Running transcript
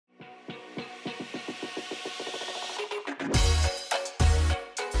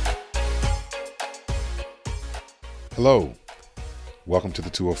Hello, welcome to the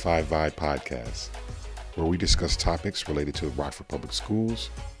 205 Vibe podcast, where we discuss topics related to Rockford Public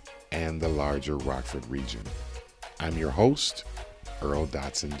Schools and the larger Rockford region. I'm your host, Earl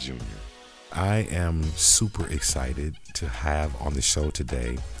Dotson Jr. I am super excited to have on the show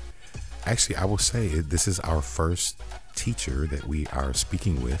today. Actually, I will say this is our first teacher that we are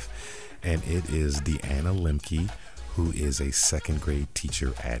speaking with, and it is Deanna Lemke, who is a second grade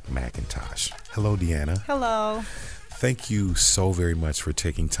teacher at McIntosh. Hello, Deanna. Hello. Thank you so very much for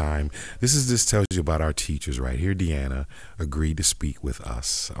taking time. This tells you about our teachers right here. Deanna agreed to speak with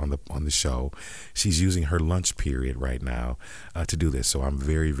us on the show. She's using her lunch period right now to do this. So I'm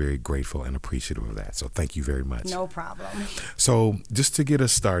very, very grateful and appreciative of that. So thank you very much. No problem. So just to get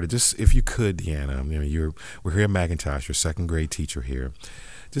us started, just if you could, Deanna, we're here at McIntosh, your second grade teacher here.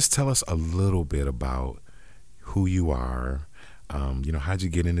 Just tell us a little bit about who you are. How'd you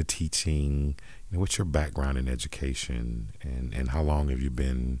get into teaching? What's your background in education, and how long have you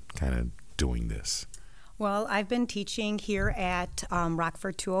been kind of doing this? Well, I've been teaching here at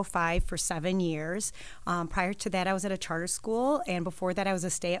Rockford 205 for 7 years. Prior to that, I was at a charter school, and before that, I was a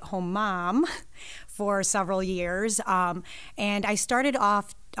stay-at-home mom for several years. And I started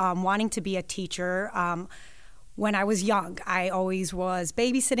off wanting to be a teacher when I was young. I always was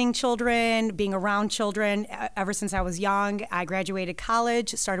babysitting children, being around children ever since I was young. I graduated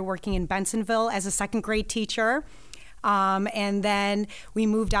college, started working in Bensonville as a second grade teacher. And then we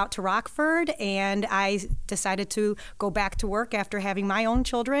moved out to Rockford, and I decided to go back to work after having my own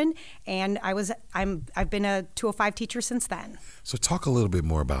children. And I've been a 205 teacher since then. So talk a little bit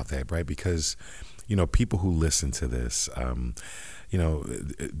more about that, right? Because, people who listen to this,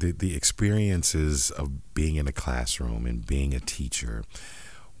 the experiences of being in a classroom and being a teacher,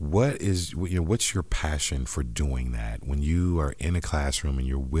 what's your passion for doing that when you are in a classroom and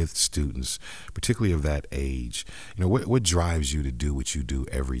you're with students, particularly of that age? What drives you to do what you do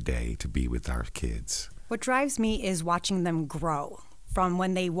every day to be with our kids? What drives me is watching them grow. From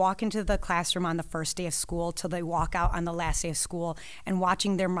when they walk into the classroom on the first day of school till they walk out on the last day of school, and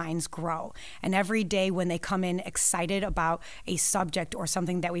watching their minds grow. And every day when they come in excited about a subject or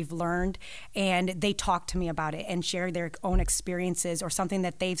something that we've learned, and they talk to me about it and share their own experiences or something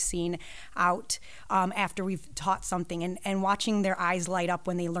that they've seen out after we've taught something, and watching their eyes light up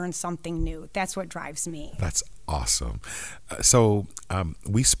when they learn something new. That's what drives me. That's awesome. So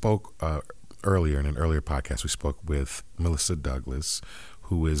we spoke earlier, in an earlier podcast, we spoke with Melissa Douglas,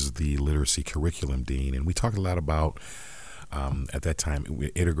 who is the Literacy Curriculum Dean, and we talked a lot about, at that time,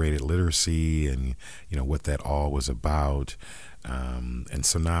 integrated literacy and, what that all was about. And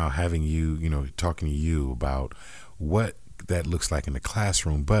so now having you, talking to you about what that looks like in the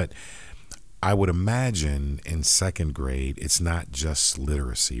classroom, but I would imagine in second grade, it's not just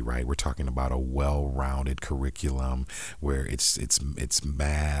literacy, right? We're talking about a well-rounded curriculum where it's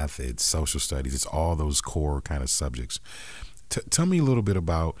math, it's social studies, it's all those core kind of subjects. Tell me a little bit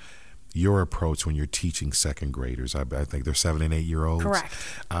about your approach when you're teaching second graders. I think they're 7 and 8 year olds. Correct.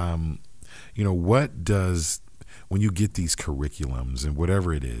 When you get these curriculums and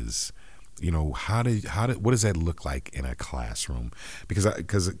whatever it is, what does that look like in a classroom?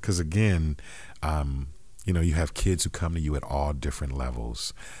 Because again, you have kids who come to you at all different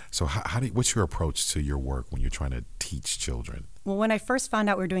levels. So what's your approach to your work when you're trying to teach children? Well, when I first found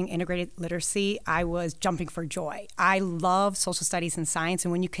out we were doing integrated literacy, I was jumping for joy. I love social studies and science,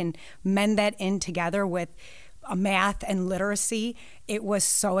 and when you can mend that in together with math and literacy, it was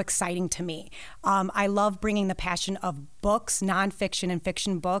so exciting to me. I love bringing the passion of books, nonfiction and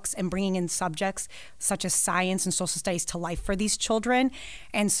fiction books, and bringing in subjects such as science and social studies to life for these children.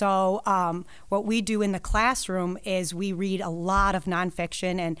 And so what we do in the classroom is we read a lot of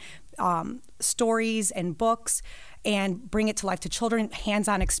nonfiction and stories and books and bring it to life to children,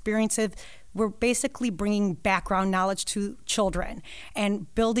 hands-on experiences. We're basically bringing background knowledge to children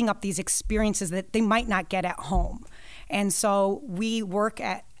and building up these experiences that they might not get at home. And so we work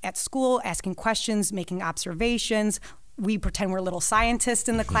at school, asking questions, making observations. We pretend we're little scientists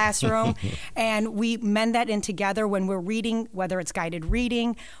in the classroom, and we mend that in together when we're reading, whether it's guided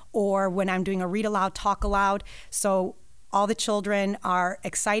reading or when I'm doing a read aloud, talk aloud. So all the children are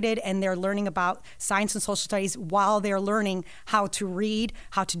excited, and they're learning about science and social studies while they're learning how to read,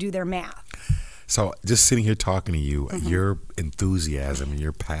 how to do their math. So just sitting here talking to you, your enthusiasm and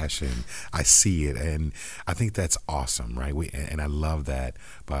your passion, I see it. And I think that's awesome, right? And I love that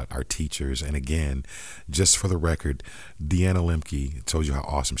about our teachers. And again, just for the record, Deanna Lemke told you how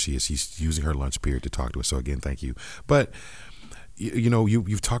awesome she is. She's using her lunch period to talk to us. So again, thank you. But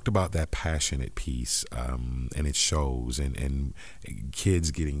You've talked about that passionate piece, and it shows, and kids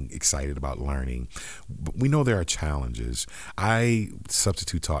getting excited about learning. But we know there are challenges. I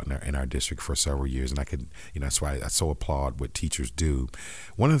substitute taught in our district for several years, and I could, that's why I so applaud what teachers do.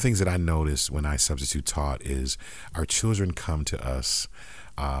 One of the things that I notice when I substitute taught is our children come to us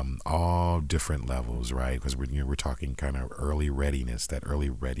all different levels, right? Because we're talking kind of early readiness, that early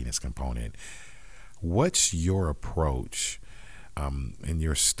readiness component. What's your approach? And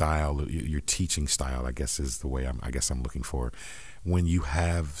your style, your teaching style, I guess is the way I'm looking for, when you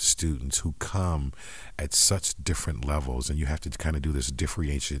have students who come at such different levels and you have to kind of do this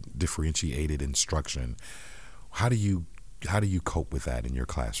differentiated instruction. How do you cope with that in your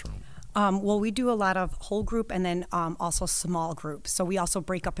classroom? Well, we do a lot of whole group and then also small groups. So we also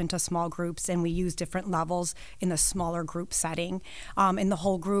break up into small groups and we use different levels in the smaller group setting. In the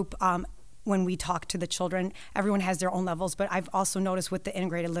whole group, when we talk to the children, everyone has their own levels, but I've also noticed with the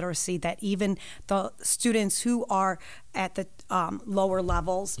integrated literacy that even the students who are at the lower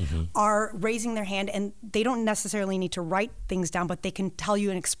levels are raising their hand, and they don't necessarily need to write things down, but they can tell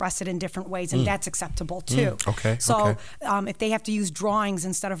you and express it in different ways, and that's acceptable too. Okay. So if they have to use drawings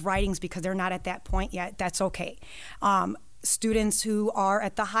instead of writings because they're not at that point yet, that's okay. Students who are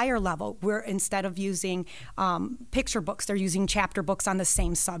at the higher level, where instead of using picture books, they're using chapter books on the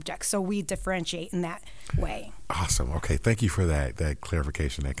same subject. So we differentiate in that way. Awesome. Okay, thank you for that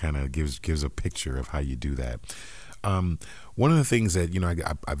clarification. That kind of gives a picture of how you do that. One of the things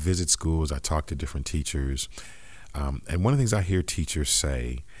that I visit schools, I talk to different teachers, and one of the things I hear teachers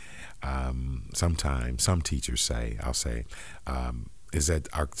say, sometimes some teachers say, I'll say. Is that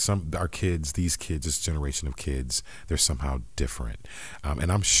our kids, these kids, this generation of kids, they're somehow different. And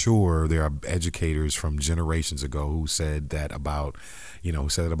I'm sure there are educators from generations ago who said that about,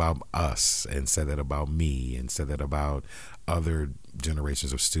 us, and said that about me, and said that about other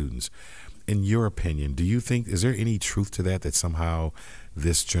generations of students. In your opinion, do you think, is there any truth to that somehow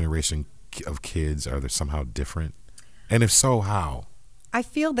this generation of kids are somehow different? And if so, how? I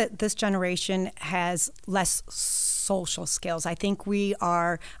feel that this generation has less social skills. I think we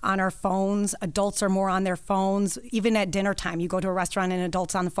are on our phones. Adults are more on their phones. Even at dinner time, you go to a restaurant and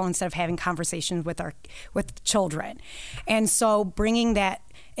adults on the phone instead of having conversations with children. And so bringing that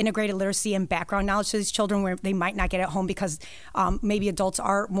integrated literacy and background knowledge to these children where they might not get at home because maybe adults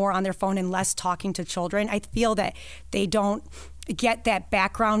are more on their phone and less talking to children, I feel that they don't get that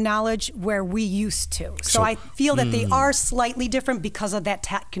background knowledge where we used to. So I feel that they are slightly different because of that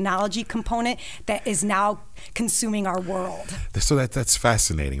technology component that is now consuming our world. So that's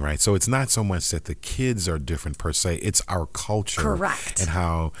fascinating, right? So it's not so much that the kids are different per se, it's our culture. Correct. And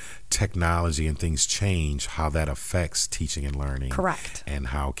how technology and things change, how that affects teaching and learning. Correct. And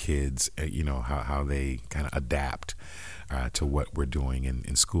how kids, how they kind of adapt to what we're doing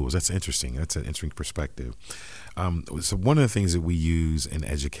in schools. That's interesting. That's an interesting perspective. So one of the things that we use in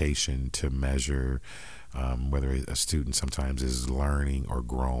education to measure whether a student sometimes is learning or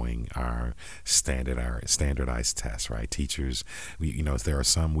growing are standardized tests, right? Teachers, there are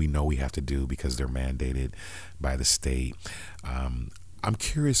some we know we have to do because they're mandated by the state. I'm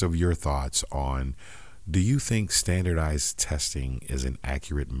curious of your thoughts on, do you think standardized testing is an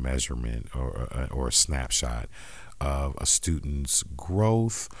accurate measurement or a snapshot of a student's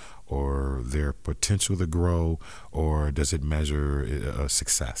growth or their potential to grow, or does it measure a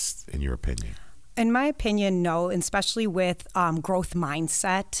success, in your opinion? In my opinion, no, especially with growth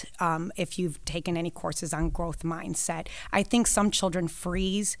mindset. If you've taken any courses on growth mindset, I think some children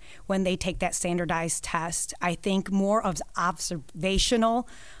freeze when they take that standardized test. I think more of observational,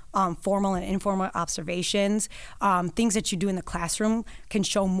 formal and informal observations, things that you do in the classroom can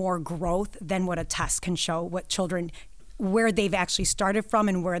show more growth than what a test can show, what children, where they've actually started from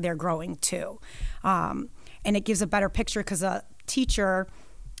and where they're growing to. And it gives a better picture because a teacher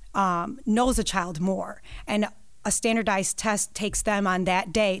knows a child more. And a standardized test takes them on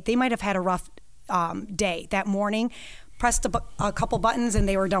that day. They might have had a rough day that morning, pressed a couple buttons, and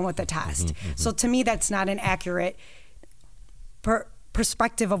they were done with the test. So to me, that's not an accurate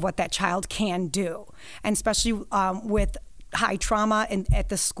perspective of what that child can do. And especially with high trauma at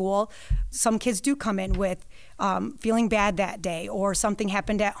the school, some kids do come in with feeling bad that day, or something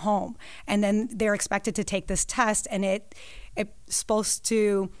happened at home, and then they're expected to take this test, and it's supposed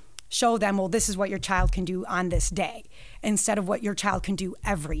to show them, well, this is what your child can do on this day, instead of what your child can do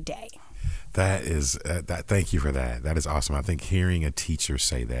every day. That is, thank you for that. That is awesome. I think hearing a teacher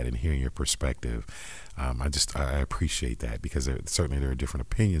say that and hearing your perspective, I appreciate that, because certainly there are different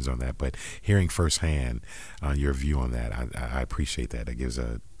opinions on that, but hearing firsthand your view on that, I appreciate that. It gives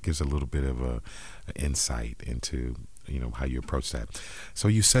a little bit of a insight into how you approach that. So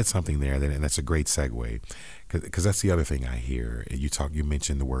you said something there, and that's a great segue, because that's the other thing I hear. You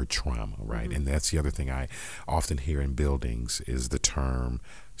mentioned the word trauma, right? Mm-hmm. And that's the other thing I often hear in buildings is the term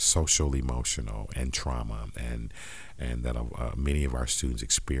social emotional and trauma, and that many of our students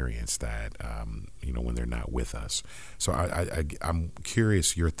experience that when they're not with us. So I'm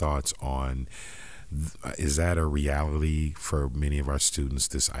curious your thoughts on, is that a reality for many of our students,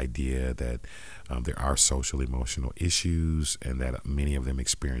 this idea that there are social emotional issues and that many of them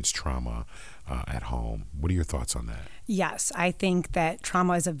experience trauma at home? What are your thoughts on that? Yes, I think that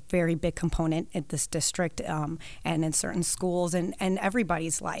trauma is a very big component in this district and in certain schools and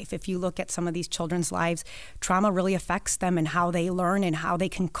everybody's life. If you look at some of these children's lives, trauma really affects them and how they learn and how they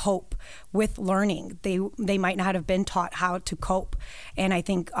can cope with learning. They might not have been taught how to cope. And I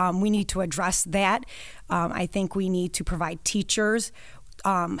think we need to address that. I think we need to provide teachers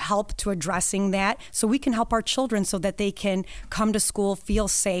help to addressing that so we can help our children so that they can come to school, feel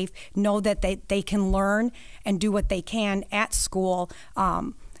safe, know that they can learn and do what they can at school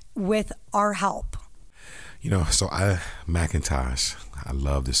with our help. So McIntosh, I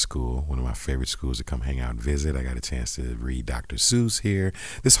love this school. One of my favorite schools to come hang out and visit. I got a chance to read Dr. Seuss here.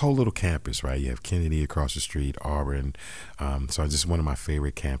 This whole little campus, right? You have Kennedy across the street, Auburn. So it's just one of my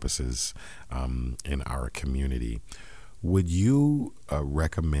favorite campuses in our community. Would you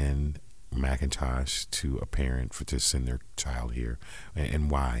recommend McIntosh to a parent to send their child here, and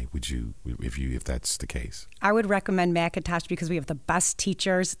why would you, if that's the case? I would recommend McIntosh because we have the best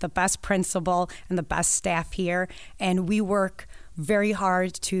teachers, the best principal, and the best staff here, and we work very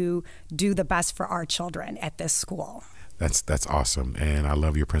hard to do the best for our children at this school. That's awesome, and I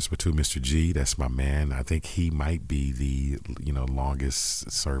love your principal too, Mr. G. That's my man. I think he might be the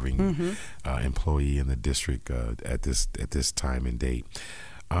longest serving employee in the district at this time and date.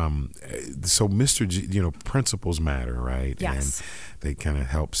 So Mr. G, principals matter, right? Yes. And they kind of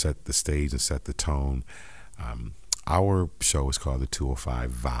help set the stage and set the tone. Our show is called the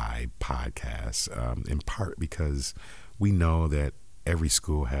 205 Vibe Podcast, in part because we know that every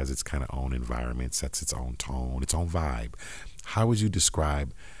school has its kind of own environment, sets its own tone, its own vibe. How would you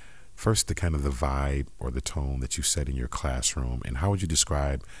describe first the kind of the vibe or the tone that you set in your classroom, and how would you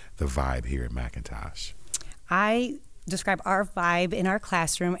describe the vibe here at McIntosh? I describe our vibe in our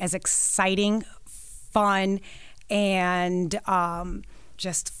classroom as exciting, fun, and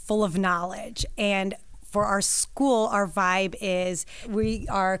just full of knowledge. And for our school, our vibe is we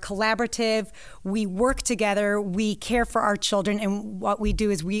are collaborative, we work together, we care for our children, and what we do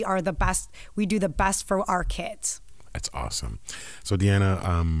is we do the best for our kids. That's awesome. So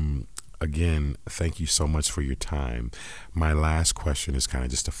Deanna, again, thank you so much for your time. My last question is kind of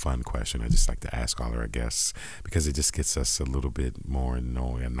just a fun question. I just like to ask all our guests because it just gets us a little bit more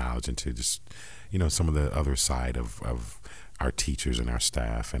knowledge into just, some of the other side of our teachers and our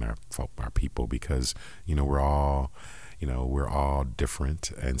staff and our people, because we're all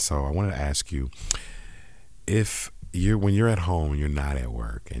different. And so I wanted to ask you, when you're at home and you're not at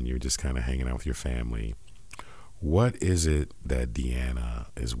work and you're just kind of hanging out with your family, what is it that Deanna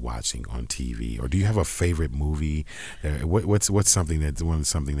is watching on TV, or do you have a favorite movie? What's something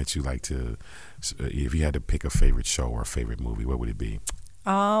that you like to? If you had to pick a favorite show or a favorite movie, what would it be?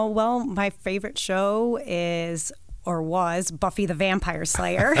 Well, my favorite show was Buffy the Vampire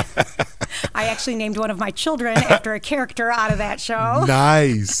Slayer. I actually named one of my children after a character out of that show.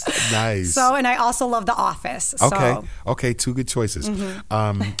 Nice. So, and I also love The Office. Okay, two good choices.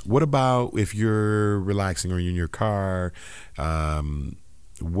 Mm-hmm. What about if you're relaxing or you're in your car?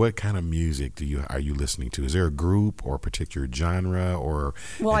 What kind of music are you listening to? Is there a group or a particular genre or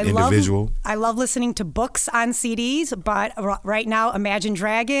an individual? I love listening to books on CDs, but right now, Imagine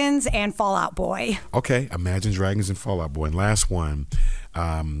Dragons and Fall Out Boy. Okay, Imagine Dragons and Fall Out Boy. And last one,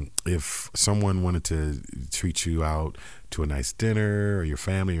 if someone wanted to treat you out to a nice dinner, or your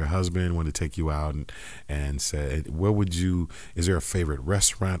family, your husband wanted to take you out and said, is there a favorite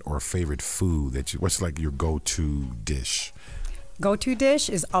restaurant or a favorite food what's like your go-to dish? Go-to dish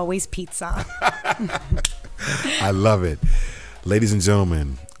is always pizza. I love it. Ladies and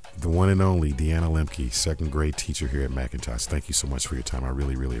gentlemen, the one and only Deanna Lemke, second grade teacher here at McIntosh. Thank you so much for your time. I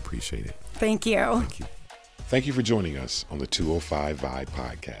really, really appreciate it. Thank you. Thank you. Thank you for joining us on the 205 Vibe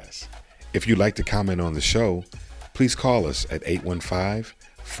Podcast. If you'd like to comment on the show, please call us at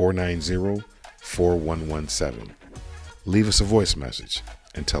 815-490-4117. Leave us a voice message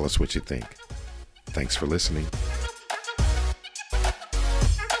and tell us what you think. Thanks for listening.